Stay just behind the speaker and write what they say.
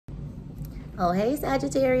Oh, hey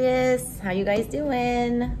Sagittarius, how you guys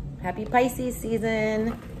doing? Happy Pisces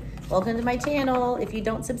season. Welcome to my channel. If you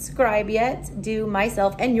don't subscribe yet, do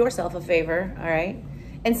myself and yourself a favor, all right?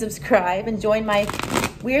 And subscribe and join my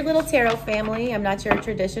weird little tarot family. I'm not your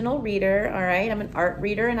traditional reader, all right? I'm an art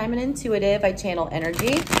reader and I'm an intuitive. I channel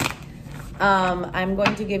energy. I'm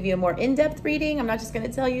going to give you a more in-depth reading. I'm not just going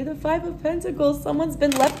to tell you the Five of Pentacles. Someone's been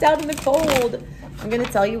left out in the cold. I'm going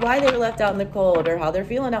to tell you why they were left out in the cold, or how they're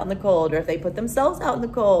feeling out in the cold, or if they put themselves out in the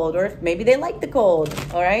cold, or if maybe they like the cold,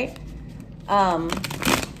 all right?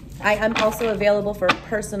 I am also available for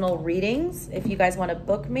personal readings. If you guys want to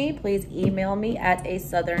book me, please email me at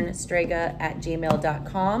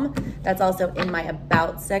ASouthernStrega@gmail.com. That's also in my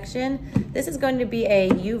About section. This is going to be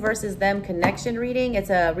a you versus them connection reading.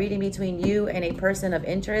 It's a reading between you and a person of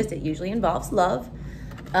interest. It usually involves love.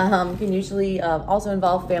 Can usually also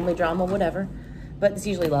involve family drama, whatever. But it's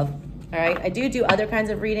usually love. All right, I do other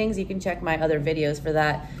kinds of readings. You can check my other videos for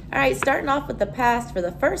that. All right, starting off with the past for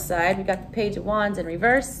the first side, we got the Page of Wands in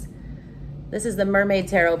reverse. This is the Mermaid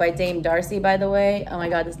Tarot by Dame Darcy, by the way. Oh my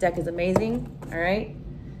God, this deck is amazing. All right.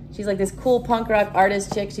 She's like this cool punk rock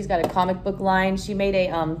artist chick. She's got a comic book line. She made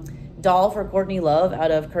a doll for Courtney Love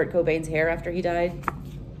out of Kurt Cobain's hair after he died.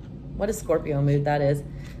 What a Scorpio mood that is.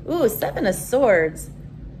 Ooh, Seven of Swords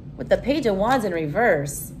with the Page of Wands in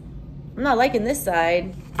reverse. I'm not liking this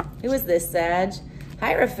side. Who is this, Sag?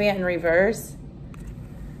 Hierophant in reverse.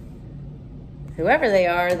 Whoever they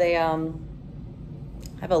are, they have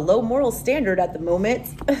a low moral standard at the moment.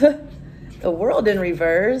 The World in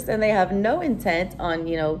reverse, and they have no intent on,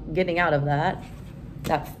 you know, getting out of that.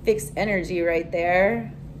 That fixed energy right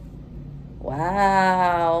there.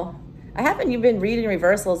 Wow. I haven't even been reading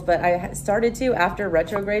reversals, but I started to after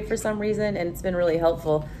retrograde for some reason, and it's been really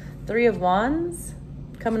helpful. Three of Wands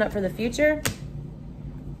coming up for the future.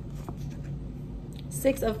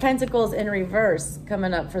 Six of Pentacles in reverse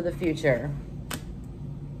coming up for the future.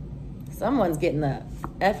 Someone's getting the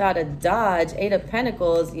F out of Dodge. Eight of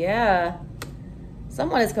Pentacles, yeah.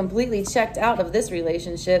 Someone is completely checked out of this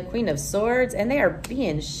relationship. Queen of Swords, and they are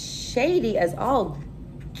being shady as all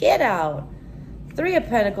get out. Three of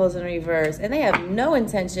Pentacles in reverse, and they have no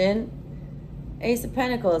intention. Ace of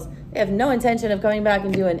Pentacles, they have no intention of coming back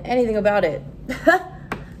and doing anything about it.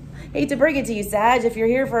 Hate to break it to you, Sag. If you're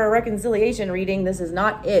here for a reconciliation reading, this is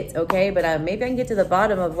not it, okay? But maybe I can get to the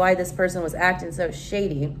bottom of why this person was acting so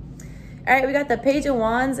shady. All right, we got the Page of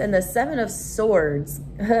Wands and the Seven of Swords.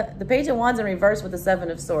 The Page of Wands in reverse with the Seven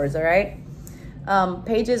of Swords, all right?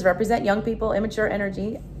 Pages represent young people, immature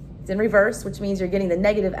energy. It's in reverse, which means you're getting the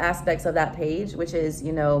negative aspects of that page, which is,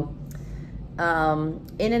 you know,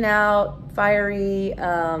 in and out, fiery,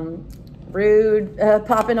 rude,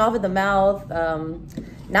 popping off at the mouth,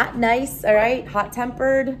 not nice, all right?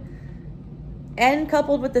 Hot-tempered. And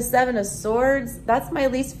coupled with the Seven of Swords, that's my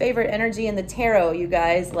least favorite energy in the tarot, you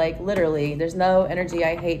guys. Like, literally, there's no energy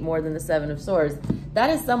I hate more than the Seven of Swords. That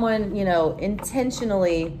is someone, you know,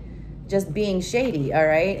 intentionally just being shady, all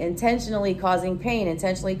right? Intentionally causing pain,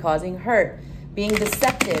 intentionally causing hurt, being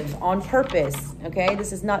deceptive on purpose, okay?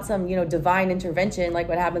 This is not some, you know, divine intervention like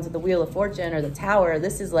what happens with the Wheel of Fortune or the Tower.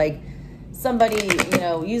 This is like somebody, you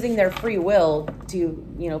know, using their free will to,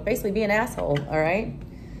 you know, basically be an asshole, all right?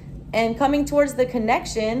 And coming towards the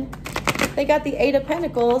connection, they got the Eight of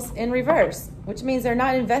Pentacles in reverse, which means they're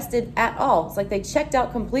not invested at all. It's like they checked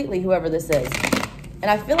out completely, whoever this is. And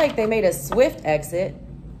I feel like they made a swift exit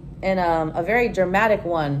and a very dramatic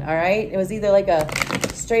one, all right? It was either like a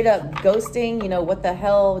straight up ghosting, you know, what the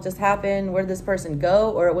hell just happened? Where did this person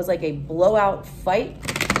go? Or it was like a blowout fight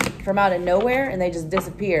from out of nowhere and they just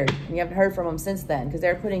disappeared. And you haven't heard from them since then because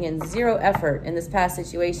they're putting in zero effort in this past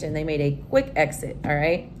situation. They made a quick exit, all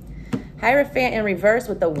right? Hierophant in reverse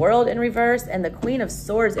with the World in reverse and the Queen of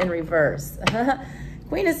Swords in reverse.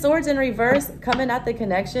 Queen of Swords in reverse coming at the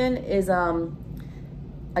connection is,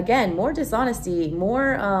 again, more dishonesty,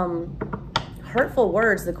 more hurtful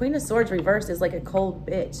words. The Queen of Swords reversed is like a cold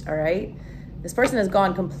bitch, all right? This person has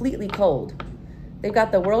gone completely cold. They've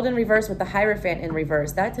got the World in reverse with the Hierophant in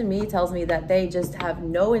reverse. That to me tells me that they just have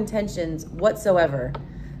no intentions whatsoever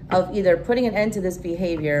of either putting an end to this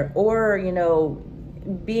behavior or, you know,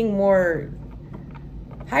 being more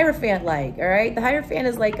Hierophant-like, all right? The Hierophant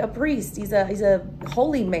is like a priest. He's a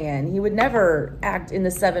holy man. He would never act in the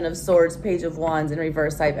Seven of Swords, Page of Wands in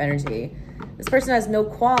reverse type energy. This person has no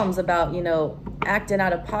qualms about, you know, acting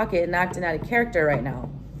out of pocket and acting out of character right now.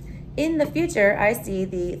 In the future, I see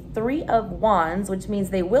the Three of Wands, which means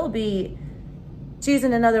they will be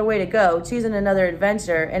choosing another way to go, choosing another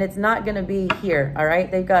adventure, and it's not going to be here, all right?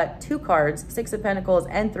 They've got two cards, Six of Pentacles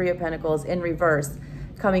and Three of Pentacles in reverse,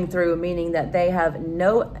 coming through, meaning that they have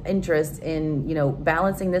no interest in, you know,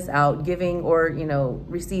 balancing this out, giving or, you know,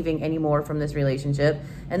 receiving any more from this relationship.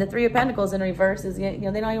 And the Three of Pentacles in reverse is, you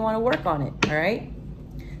know, they don't even want to work on it. All right.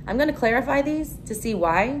 I'm going to clarify these to see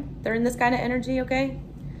why they're in this kind of energy. Okay.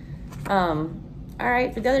 All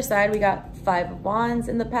right. For the other side, we got Five of Wands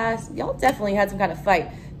in the past. Y'all definitely had some kind of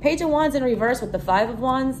fight. Page of Wands in reverse with the Five of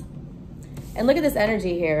Wands. And look at this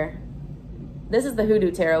energy here. This is the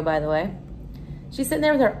Hoodoo Tarot, by the way. She's sitting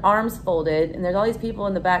there with her arms folded, and there's all these people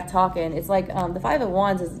in the back talking. It's like the Five of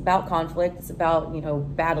Wands is about conflict. It's about, you know,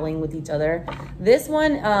 battling with each other. This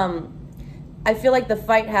one, I feel like the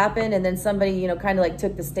fight happened, and then somebody, you know, kind of like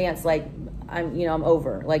took the stance like, I'm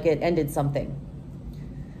over. Like it ended something.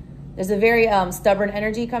 There's a very stubborn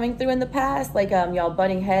energy coming through in the past, like y'all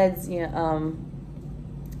butting heads, you know,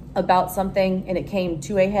 about something, and it came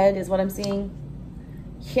to a head is what I'm seeing.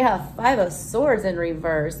 Yeah, Five of Swords in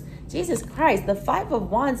reverse. Jesus Christ, the Five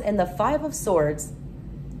of Wands and the Five of Swords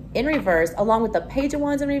in reverse, along with the Page of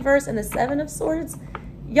Wands in reverse and the Seven of Swords.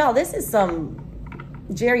 Y'all, this is some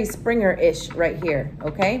Jerry Springer-ish right here,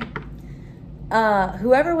 okay?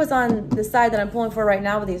 Whoever was on the side that I'm pulling for right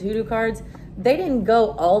now with these Hoodoo cards, they didn't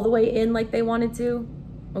go all the way in like they wanted to,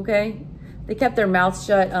 okay? They kept their mouths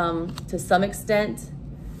shut to some extent.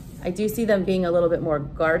 I do see them being a little bit more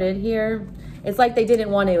guarded here. It's like they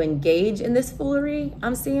didn't want to engage in this foolery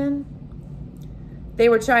I'm seeing. They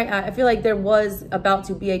were trying, I feel like there was about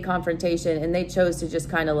to be a confrontation, and they chose to just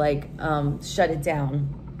kind of like shut it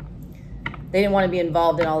down. They didn't want to be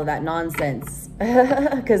involved in all of that nonsense,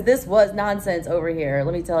 because this was nonsense over here,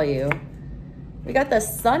 let me tell you. We got the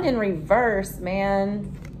Sun in reverse,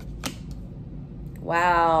 man.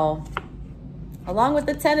 Wow. Along with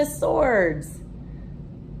the Ten of Swords.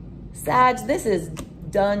 Sag, this is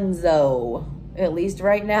dunzo, at least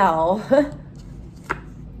right now.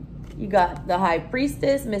 You got the High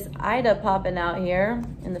Priestess, Miss Ida, popping out here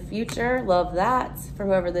in the future. Love that for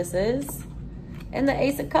whoever this is. And the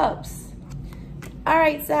Ace of Cups. All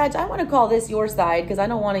right, Sag, I want to call this your side because I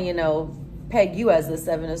don't want to, you know, peg you as the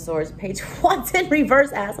Seven of Swords. Page of Wands in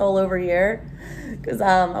reverse, asshole over here, because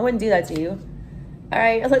I wouldn't do that to you. All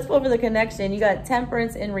right, let's go over the connection. You got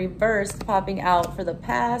Temperance in reverse popping out for the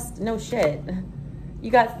past. No shit. You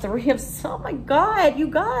got Three of, oh my God, you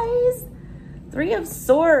guys. Three of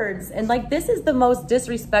Swords. And like, this is the most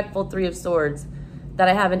disrespectful Three of Swords that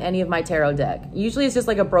I have in any of my tarot deck. Usually it's just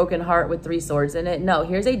like a broken heart with three swords in it. No,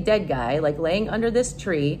 here's a dead guy like laying under this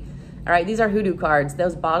tree. All right, these are Hoodoo cards.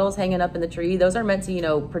 Those bottles hanging up in the tree, those are meant to, you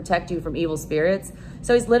know, protect you from evil spirits.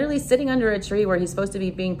 So he's literally sitting under a tree where he's supposed to be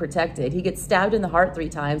being protected. He gets stabbed in the heart 3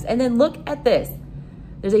 times. And then look at this.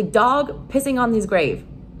 There's a dog pissing on his grave.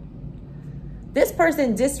 This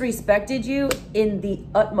person disrespected you in the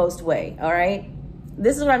utmost way, all right?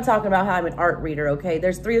 This is what I'm talking about, how I'm an art reader, okay?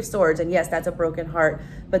 There's Three of Swords, and yes, that's a broken heart,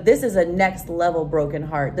 but this is a next level broken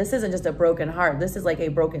heart. This isn't just a broken heart. This is like a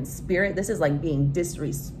broken spirit. This is like being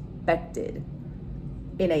disrespected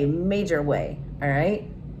in a major way, all right?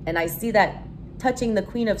 And I see that touching the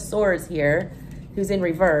Queen of Swords here, who's in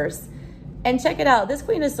reverse. And check it out. This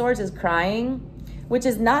Queen of Swords is crying, which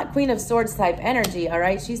is not Queen of Swords type energy, all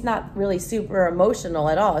right? She's not really super emotional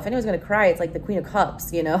at all. If anyone's gonna cry, it's like the Queen of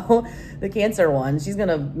Cups, you know, the Cancer one. She's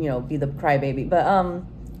gonna, you know, be the crybaby. But,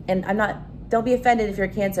 and I'm not, don't be offended if you're a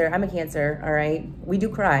Cancer. I'm a Cancer, all right? We do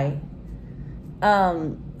cry.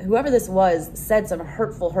 Whoever this was said some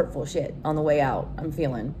hurtful shit on the way out, I'm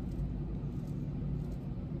feeling.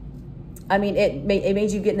 I mean, it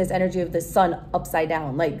made you get in this energy of the sun upside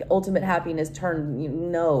down, like ultimate happiness turned,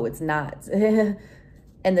 no, it's not.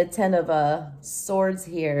 And the Ten of Swords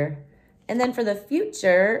here. And then for the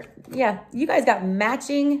future, yeah, you guys got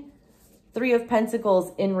matching Three of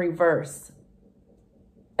Pentacles in reverse.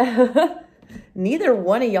 Neither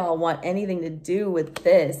one of y'all want anything to do with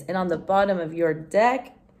this. And on the bottom of your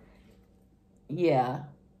deck, yeah.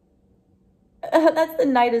 That's the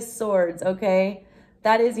Knight of Swords, okay?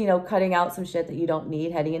 That is, you know, cutting out some shit that you don't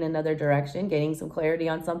need, heading in another direction, getting some clarity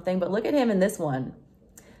on something. But look at him in this one.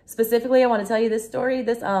 Specifically, I want to tell you this story.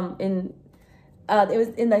 This, it was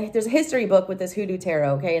in there's a history book with this Hoodoo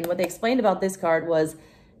Tarot, okay? And what they explained about this card was,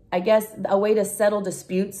 I guess, a way to settle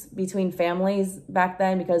disputes between families back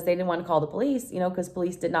then, because they didn't want to call the police, you know, because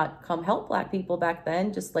police did not come help Black people back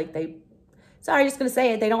then, just like they, sorry, just going to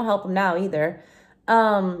say it, they don't help them now either.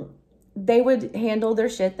 They would handle their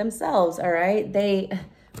shit themselves, all right? They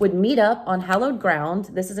would meet up on hallowed ground.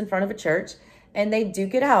 This is in front of a church. And they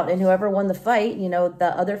duke it out. And whoever won the fight, you know,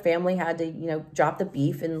 the other family had to, you know, drop the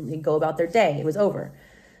beef and go about their day. It was over.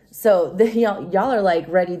 So y'all are like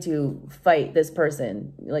ready to fight this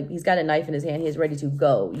person. Like he's got a knife in his hand. He is ready to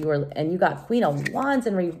go. And you got Queen of Wands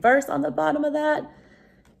in reverse on the bottom of that.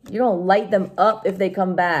 You're going to light them up if they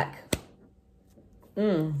come back.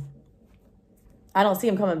 I don't see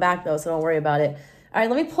them coming back though, so don't worry about it. All right,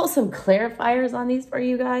 let me pull some clarifiers on these for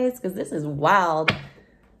you guys because this is wild.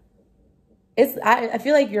 I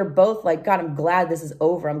feel like you're both like, God, I'm glad this is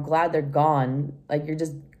over. I'm glad they're gone. Like you're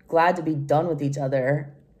just glad to be done with each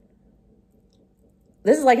other.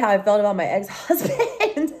 This is like how I felt about my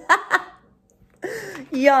ex-husband.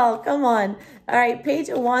 Y'all, come on. All right, Page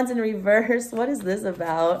of Wands in reverse. What is this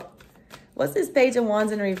about? What's this Page of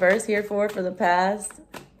Wands in reverse here for the past?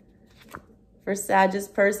 For Sagittarius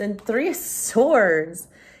person. 3 of Swords.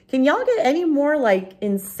 Can y'all get any more like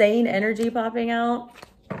insane energy popping out?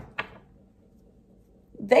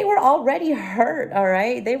 They were already hurt, all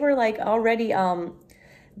right? They were like already,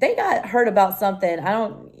 they got hurt about something.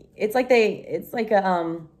 It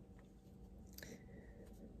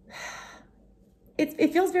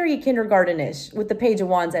feels very kindergarten-ish with the Page of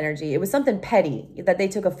Wands energy. It was something petty that they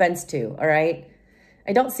took offense to, all right?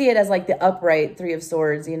 I don't see it as like the upright 3 of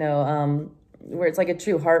Swords, you know, where it's like a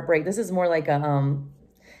true heartbreak. This is more like a,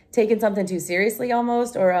 taking something too seriously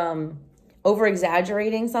almost, or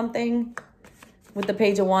over-exaggerating something with the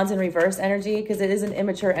Page of Wands in reverse energy, because it is an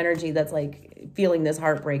immature energy that's like feeling this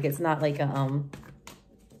heartbreak. It's not like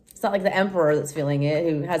it's not like the Emperor that's feeling it,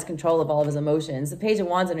 who has control of all of his emotions. The Page of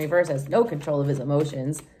Wands in reverse has no control of his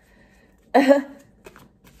emotions. I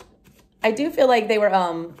do feel like they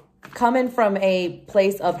were coming from a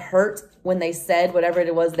place of hurt when they said whatever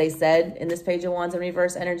it was they said in this Page of Wands in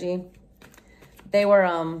reverse energy. They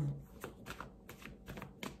were,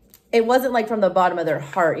 it wasn't like from the bottom of their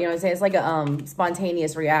heart, you know what I'm saying? It's like a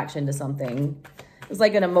spontaneous reaction to something. It was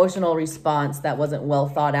like an emotional response that wasn't well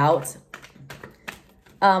thought out.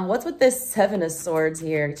 What's with this 7 of Swords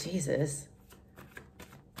here? Jesus.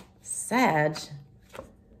 Sag.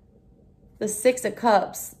 The 6 of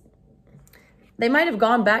Cups. They might have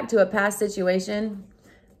gone back to a past situation.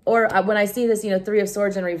 Or when I see this, you know, 3 of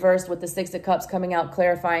Swords in reverse with the 6 of Cups coming out,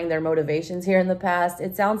 clarifying their motivations here in the past,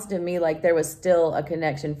 it sounds to me like there was still a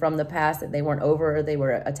connection from the past that they weren't over or they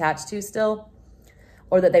were attached to still.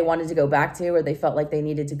 Or that they wanted to go back to, or they felt like they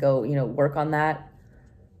needed to go, you know, work on that.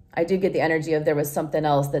 I do get the energy of there was something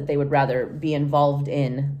else that they would rather be involved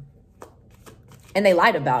in. And they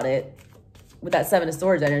lied about it with that 7 of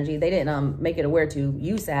Swords energy. They didn't make it aware to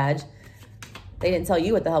you, Sag. They didn't tell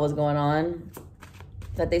you what the hell was going on.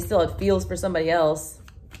 That they still had feels for somebody else.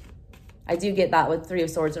 I do get that with 3 of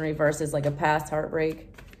Swords in reverse is like a past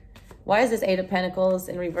heartbreak. Why is this 8 of Pentacles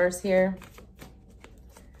in reverse here?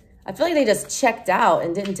 I feel like they just checked out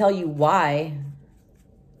and didn't tell you why.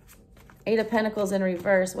 8 of Pentacles in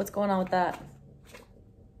reverse. What's going on with that?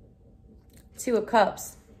 2 of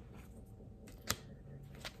Cups.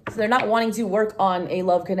 So they're not wanting to work on a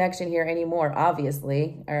love connection here anymore,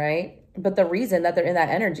 obviously. All right. But the reason that they're in that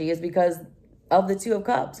energy is because of the 2 of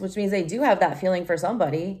Cups, which means they do have that feeling for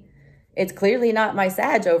somebody. It's clearly not my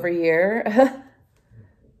Sag over here.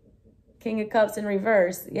 King of Cups in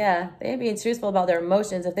reverse. Yeah, they ain't being truthful about their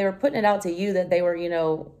emotions. If they were putting it out to you that they were, you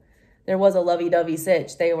know, there was a lovey-dovey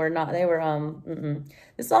sitch, they were not, they were,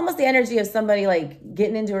 This is almost the energy of somebody like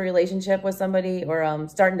getting into a relationship with somebody or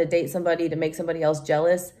starting to date somebody to make somebody else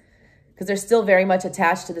jealous because they're still very much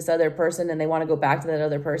attached to this other person and they want to go back to that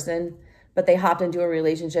other person, but they hopped into a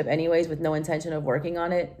relationship anyways with no intention of working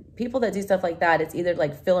on it. People that do stuff like that, it's either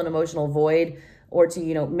like fill an emotional void or to,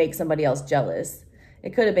 you know, make somebody else jealous.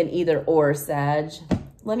 It could have been either or, Sag.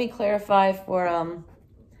 Let me clarify for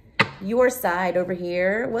your side over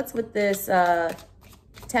here. What's with this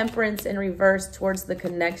Temperance in reverse towards the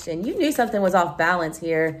connection? You knew something was off balance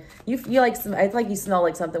here. You feel like it's like you smell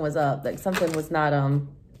like something was up, like something was not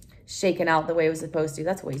shaken out the way it was supposed to.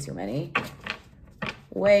 That's way too many.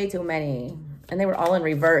 Way too many. And they were all in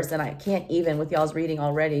reverse, and I can't even with y'all's reading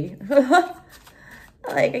already.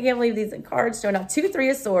 Like, I can't believe these cards showing up. 2, 3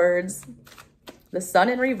 of Swords. The Sun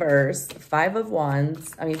in reverse, 5 of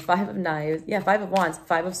Wands. I mean, 5 of Knives. Yeah, 5 of Wands,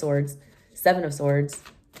 5 of Swords, 7 of Swords.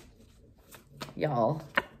 Y'all.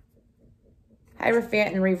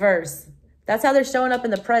 Hierophant in reverse. That's how they're showing up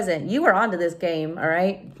in the present. You were onto this game, all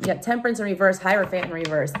right? You got Temperance in reverse, Hierophant in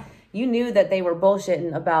reverse. You knew that they were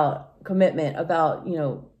bullshitting about commitment, about, you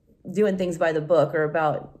know, doing things by the book, or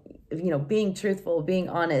about, you know, being truthful, being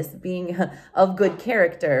honest, being of good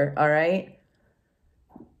character, all right?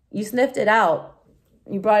 You sniffed it out.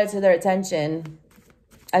 You brought it to their attention.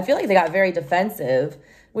 I feel like they got very defensive,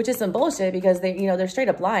 which is some bullshit because they, you know, they're straight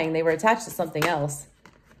up lying. They were attached to something else.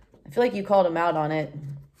 I feel like you called them out on it.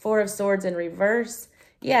 4 of Swords in reverse.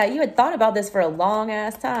 Yeah, you had thought about this for a long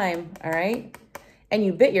ass time, all right? And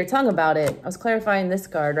you bit your tongue about it. I was clarifying this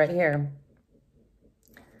card right here.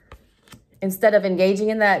 Instead of engaging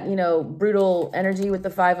in that, you know, brutal energy with the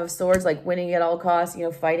Five of Swords, like winning at all costs, you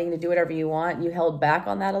know, fighting to do whatever you want, you held back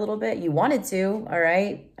on that a little bit. You wanted to, all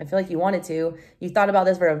right? I feel like you wanted to. You thought about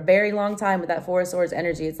this for a very long time with that Four of Swords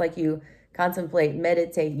energy. It's like you contemplate,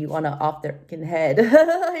 meditate, you want to off their head.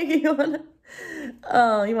 Like you want to,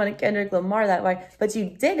 oh, you want to Kendrick Lamar that way. But you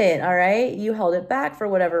didn't, all right? You held it back for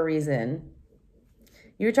whatever reason.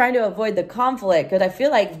 You're trying to avoid the conflict because I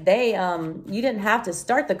feel like they, you didn't have to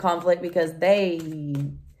start the conflict because they,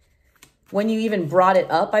 when you even brought it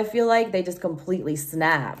up, I feel like they just completely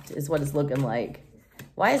snapped is what it's looking like.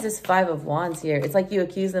 Why is this Five of Wands here? It's like you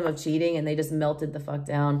accused them of cheating and they just melted the fuck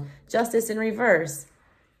down. Justice in reverse.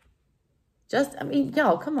 I mean,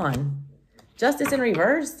 yo, come on. Justice in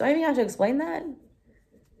reverse? Do I even have to explain that? It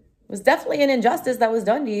was definitely an injustice that was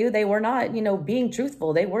done to you. They were not, you know, being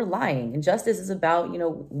truthful. They were lying. And justice is about, you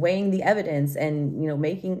know, weighing the evidence and, you know,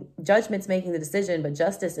 making judgments, making the decision. But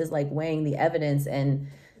justice is like weighing the evidence and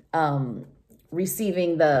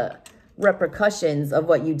receiving the repercussions of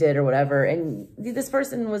what you did or whatever. And this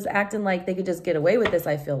person was acting like they could just get away with this,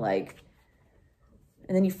 I feel like.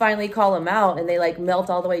 And then you finally call them out and they like melt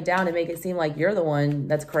all the way down and make it seem like you're the one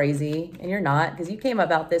that's crazy. And you're not, because you came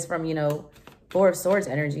about this from, you know, Four of Swords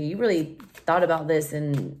energy. You really thought about this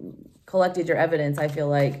and collected your evidence, I feel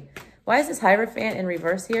like. Why is this Hierophant in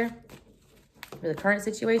reverse here? For the current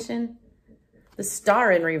situation? The Star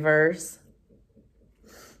in reverse.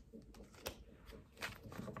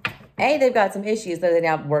 They've got some issues that they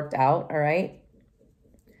now worked out, all right?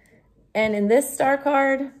 And in this Star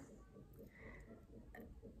card,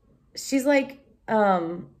 she's like,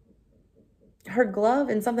 her glove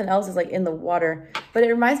and something else is like in the water, but it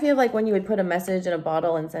reminds me of like when you would put a message in a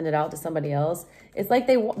bottle and send it out to somebody else. It's like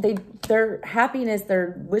their happiness,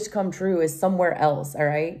 their wish come true is somewhere else. All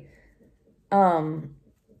right. And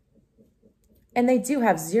they do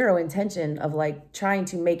have zero intention of like trying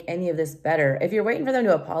to make any of this better. If you're waiting for them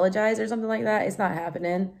to apologize or something like that, it's not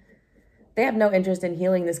happening. They have no interest in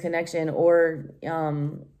healing this connection or,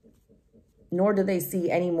 nor do they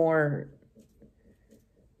see any more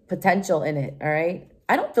potential in it, all right?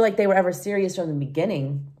 I don't feel like they were ever serious from the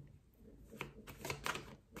beginning.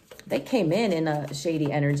 They came in a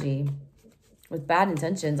shady energy with bad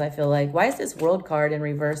intentions, I feel like. Why is this World card in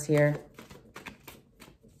reverse here?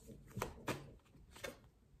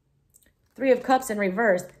 Three of Cups in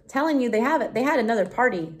reverse, telling you they had another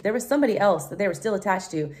party. There was somebody else that they were still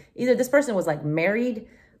attached to. Either this person was like married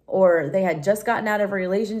or they had just gotten out of a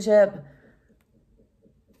relationship.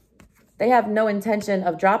 They have no intention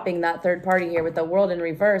of dropping that third party here with the World in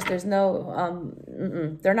reverse. There's no,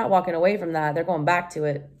 they're not walking away from that. They're going back to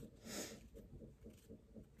it.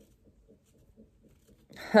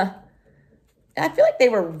 I feel like they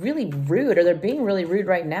were really rude or they're being really rude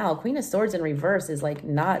right now. Queen of Swords in reverse is like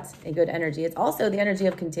not a good energy. It's also the energy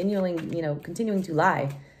of continuing to lie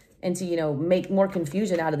and to, you know, make more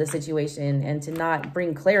confusion out of the situation and to not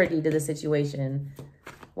bring clarity to the situation.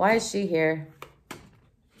 Why is she here?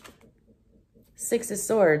 Six of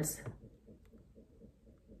Swords.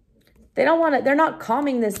 They don't want to, they're not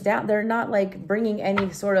calming this down. They're not like bringing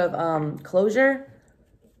any sort of closure.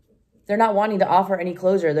 They're not wanting to offer any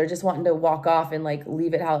closure. They're just wanting to walk off and like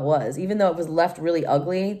leave it how it was. Even though it was left really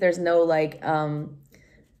ugly, there's no like,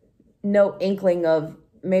 no inkling of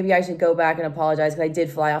maybe I should go back and apologize because I did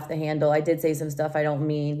fly off the handle. I did say some stuff I don't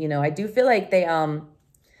mean. You know, I do feel like they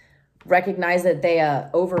recognize that they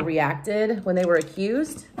overreacted when they were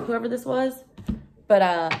accused, whoever this was. But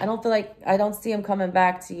I don't see them coming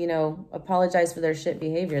back to, you know, apologize for their shit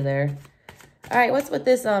behavior there. All right, what's with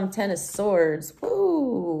this Ten of Swords?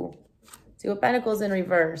 Woo! Two of Pentacles in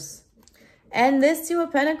reverse. And this Two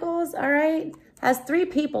of Pentacles, all right, has 3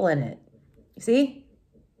 people in it. You see?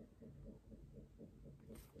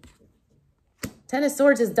 Ten of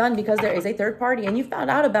Swords is done because there is a third party and you found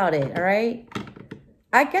out about it, all right?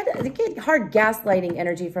 I get hard gaslighting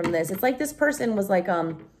energy from this. It's like this person was like,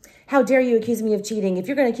 how dare you accuse me of cheating? If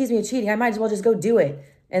you're going to accuse me of cheating, I might as well just go do it.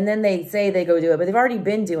 And then they say they go do it, but they've already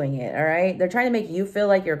been doing it, all right? They're trying to make you feel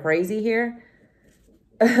like you're crazy here.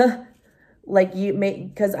 Like you may,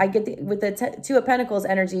 because I get with the Two of Pentacles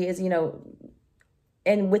energy is, you know,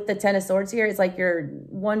 and with the Ten of Swords here, it's like you're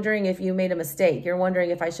wondering if you made a mistake. You're wondering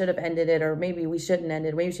if I should have ended it or maybe we shouldn't end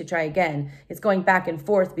it. Maybe we should try again. It's going back and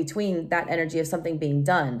forth between that energy of something being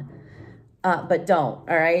done. But don't,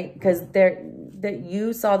 all right? Because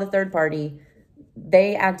you saw the third party.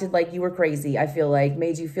 They acted like you were crazy, I feel like.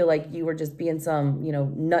 Made you feel like you were just being some, you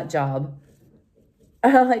know, nut job.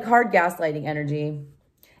 Like hard gaslighting energy.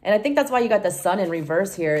 And I think that's why you got the sun in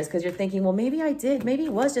reverse here, is because you're thinking, well, maybe I did. Maybe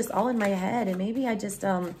it was just all in my head. And maybe I just,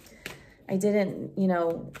 I didn't, you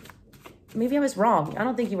know, maybe I was wrong. I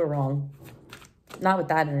don't think you were wrong. Not with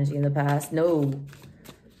that energy in the past. No.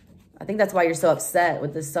 I think that's why you're so upset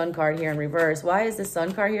with the sun card here in reverse. Why is the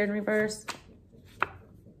sun card here in reverse?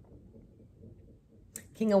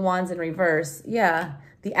 King of Wands in reverse. Yeah.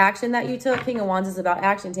 The action that you took, King of Wands is about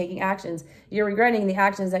action, taking actions. You're regretting the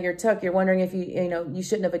actions that you took. You're wondering if you know, you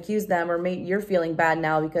shouldn't have accused them, or you're feeling bad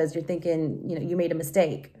now because you're thinking, you know, you made a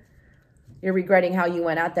mistake. You're regretting how you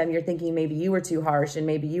went at them. You're thinking maybe you were too harsh and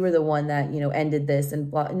maybe you were the one that, you know, ended this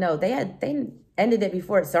and blah. No, they ended it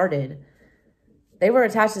before it started. They were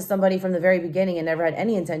attached to somebody from the very beginning and never had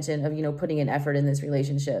any intention of, you know, putting an effort in this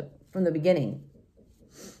relationship from the beginning.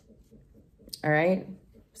 All right.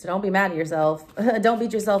 So don't be mad at yourself. Don't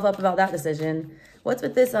beat yourself up about that decision. What's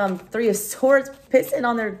with this 3 of Swords pissing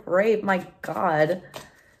on their grave? My God.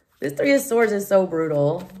 This 3 of Swords is so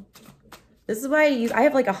brutal. This is why I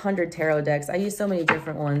have like 100 tarot decks. I use so many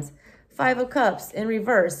different ones. 5 of Cups in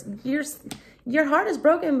reverse. Your heart is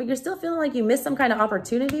broken, but you're still feeling like you missed some kind of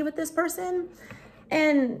opportunity with this person.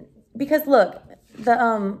 And because look,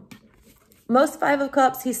 the most 5 of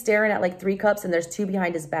Cups, he's staring at like 3 cups and there's 2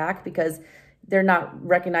 behind his back because they're not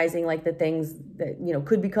recognizing like the things that, you know,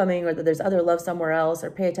 could be coming, or that there's other love somewhere else, or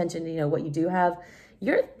pay attention to, you know, what you do have.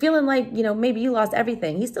 You're feeling like, you know, maybe you lost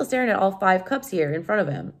everything. He's still staring at all 5 cups here in front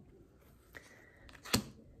of him.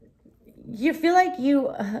 You feel like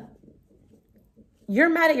you're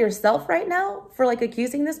mad at yourself right now for like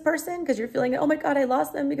accusing this person, because you're feeling, oh my God, I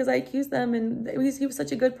lost them because I accused them and he was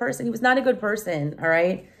such a good person. He was not a good person, all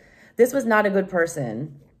right? This was not a good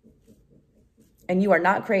person. And you are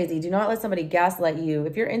not crazy. Do not let somebody gaslight you.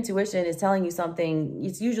 If your intuition is telling you something,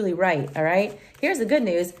 it's usually right, all right? Here's the good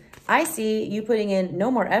news. I see you putting in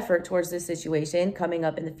no more effort towards this situation coming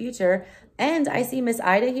up in the future. And I see Miss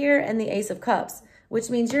Ida here and the Ace of Cups, which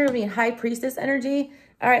means you're going to be High Priestess energy.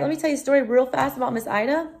 All right, let me tell you a story real fast about Miss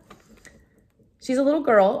Ida. She's a little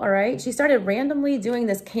girl, all right? She started randomly doing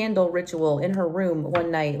this candle ritual in her room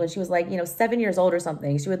one night when she was like, you know, 7 years old or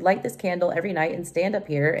something. She would light this candle every night and stand up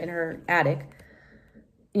here in her attic,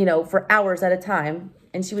 you know, for hours at a time.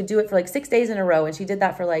 And she would do it for like 6 days in a row. And she did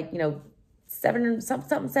that for like, you know, seven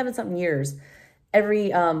something years. Every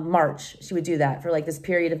March, she would do that for like this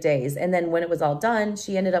period of days. And then when it was all done,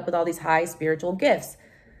 she ended up with all these high spiritual gifts.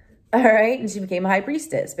 All right. And she became a high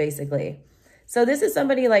priestess, basically. So this is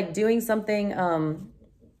somebody like doing something,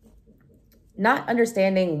 not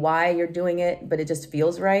understanding why you're doing it, but it just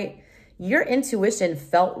feels right. Your intuition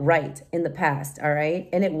felt right in the past, all right?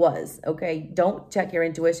 And it was, okay? Don't check your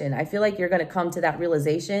intuition. I feel like you're going to come to that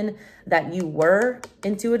realization that you were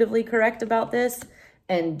intuitively correct about this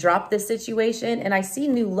and drop this situation. And I see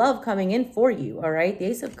new love coming in for you, all right? The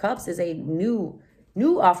Ace of Cups is a new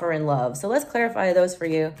offer in love. So let's clarify those for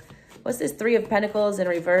you. What's this 3 of Pentacles in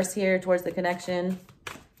reverse here towards the connection?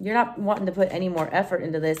 You're not wanting to put any more effort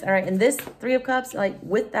into this. All right. And this 3 of Cups, like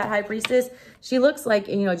with that High Priestess, she looks like,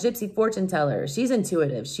 you know, gypsy fortune teller. She's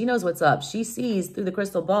intuitive. She knows what's up. She sees through the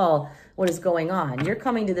crystal ball what is going on. You're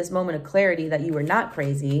coming to this moment of clarity that you were not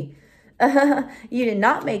crazy. You did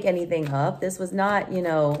not make anything up. This was not, you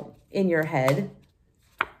know, in your head.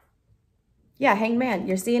 Yeah, Hangman.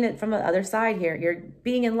 You're seeing it from the other side here. You're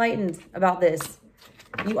being enlightened about this.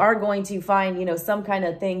 You are going to find, you know, some kind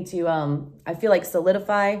of thing to, I feel like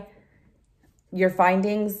solidify your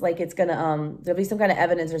findings. Like it's going to, there'll be some kind of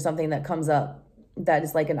evidence or something that comes up that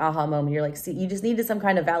is like an aha moment. You're like, see, you just needed some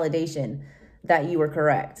kind of validation that you were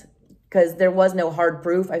correct, because there was no hard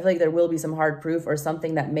proof. I feel like there will be some hard proof or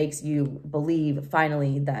something that makes you believe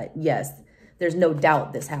finally that, yes, there's no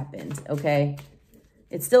doubt this happened. Okay.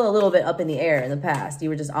 It's still a little bit up in the air in the past. You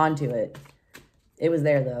were just onto it. It was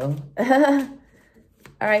there though.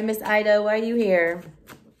 All right, Miss Ida, why are you here?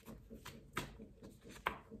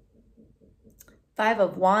 5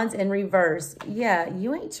 of Wands in reverse. Yeah,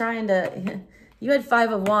 you ain't trying to... You had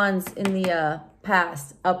 5 of Wands in the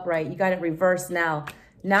past upright. You got it reversed now.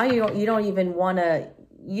 Now you don't even want to...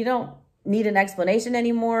 You don't need an explanation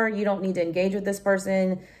anymore. You don't need to engage with this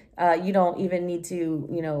person. You don't even need to,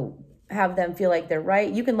 you know, have them feel like they're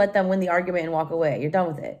right. You can let them win the argument and walk away. You're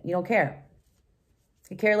done with it. You don't care.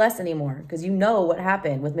 You care less anymore because you know what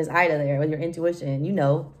happened with Miss Ida there, with your intuition. You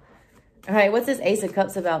know. All right, what's this Ace of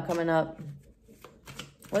Cups about coming up?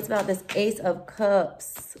 What's about this Ace of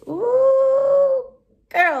Cups? Ooh,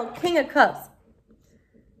 girl, King of Cups.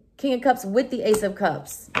 King of Cups with the Ace of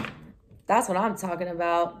Cups. That's what I'm talking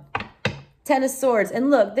about. 10 of Swords.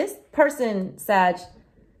 And look, this person, Sag,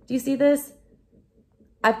 do you see this?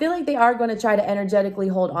 I feel like they are going to try to energetically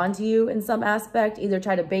hold on to you in some aspect, either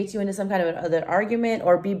try to bait you into some kind of another argument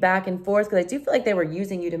or be back and forth, because I do feel like they were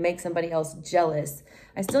using you to make somebody else jealous.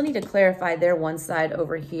 I still need to clarify their one side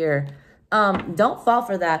over here. Don't fall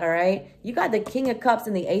for that, all right? You got the King of Cups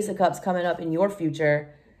and the Ace of Cups coming up in your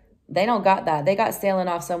future. They don't got that. They got sailing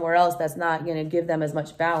off somewhere else that's not going to give them as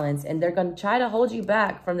much balance. And they're going to try to hold you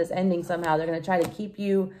back from this ending somehow. They're going to try to keep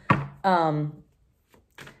you in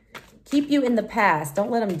the past. Don't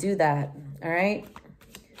let them do that, all right?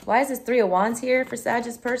 Why is this 3 of Wands here for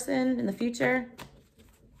Sagittarius person in the future?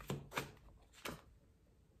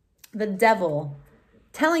 The Devil.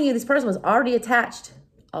 Telling you this person was already attached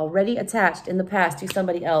in the past to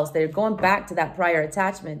somebody else. They're going back to that prior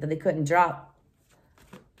attachment that they couldn't drop.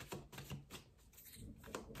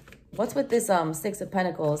 What's with this 6 of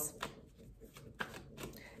Pentacles?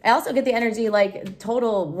 I also get the energy like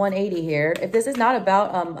total 180 here. If this is not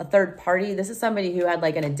about a third party, this is somebody who had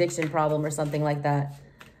like an addiction problem or something like that.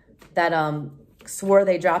 That swore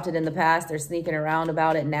they dropped it in the past. They're sneaking around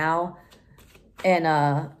about it now.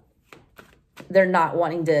 And they're not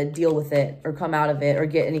wanting to deal with it or come out of it or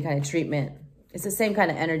get any kind of treatment. It's the same kind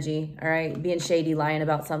of energy, all right? Being shady, lying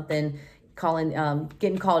about something,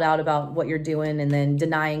 getting called out about what you're doing and then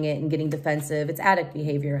denying it and getting defensive. It's addict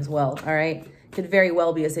behavior as well, all right? Could very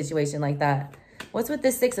well be a situation like that. What's with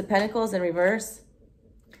this 6 of Pentacles in reverse?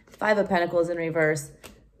 5 of Pentacles in reverse.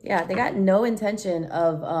 Yeah, they got no intention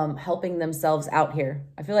of helping themselves out here.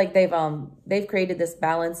 I feel like they've created this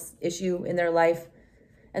balance issue in their life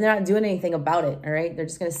and they're not doing anything about it, all right? They're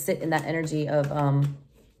just going to sit in that energy of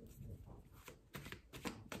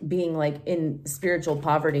being like in spiritual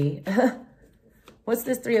poverty. What's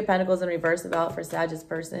this 3 of Pentacles in reverse about for Sagittarius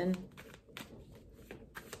person?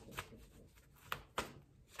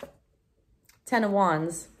 10 of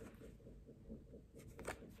Wands.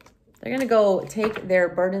 They're going to go take their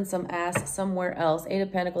burdensome ass somewhere else. 8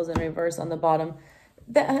 of Pentacles in reverse on the bottom.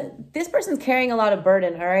 This person's carrying a lot of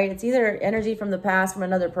burden, all right? It's either energy from the past from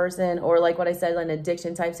another person or like what I said, an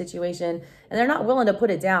addiction type situation. And they're not willing to put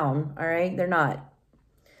it down, all right? They're not.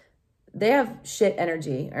 They have shit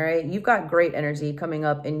energy, all right? You've got great energy coming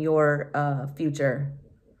up in your future.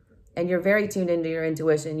 And you're very tuned into your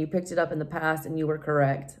intuition. You picked it up in the past and you were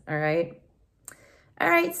correct, all right? All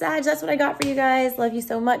right, Sag, that's what I got for you guys. Love you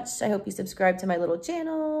so much. I hope you subscribe to my little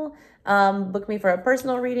channel. Book me for a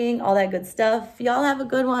personal reading, all that good stuff. Y'all have a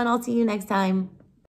good one. I'll see you next time.